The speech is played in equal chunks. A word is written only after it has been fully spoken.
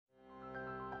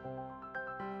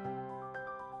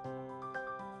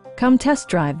Come test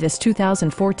drive this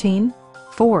 2014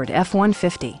 Ford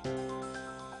F-150.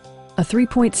 A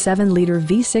 3.7-liter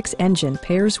V6 engine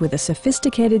pairs with a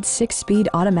sophisticated 6-speed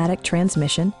automatic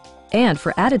transmission, and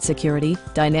for added security,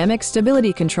 dynamic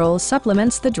stability control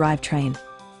supplements the drivetrain.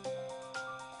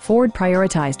 Ford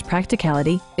prioritized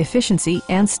practicality, efficiency,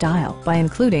 and style by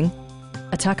including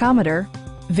a tachometer,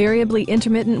 variably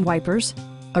intermittent wipers,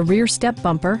 a rear step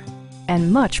bumper,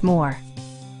 and much more.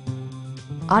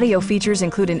 Audio features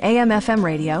include an AM/FM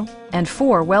radio and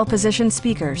 4 well-positioned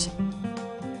speakers.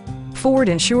 Ford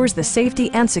ensures the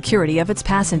safety and security of its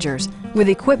passengers with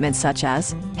equipment such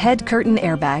as head curtain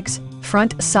airbags,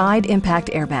 front side impact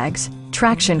airbags,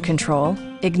 traction control,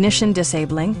 ignition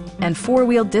disabling, and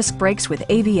 4-wheel disc brakes with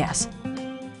ABS.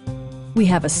 We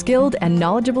have a skilled and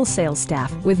knowledgeable sales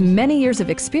staff with many years of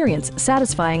experience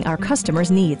satisfying our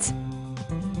customers' needs.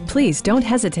 Please don't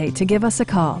hesitate to give us a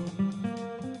call.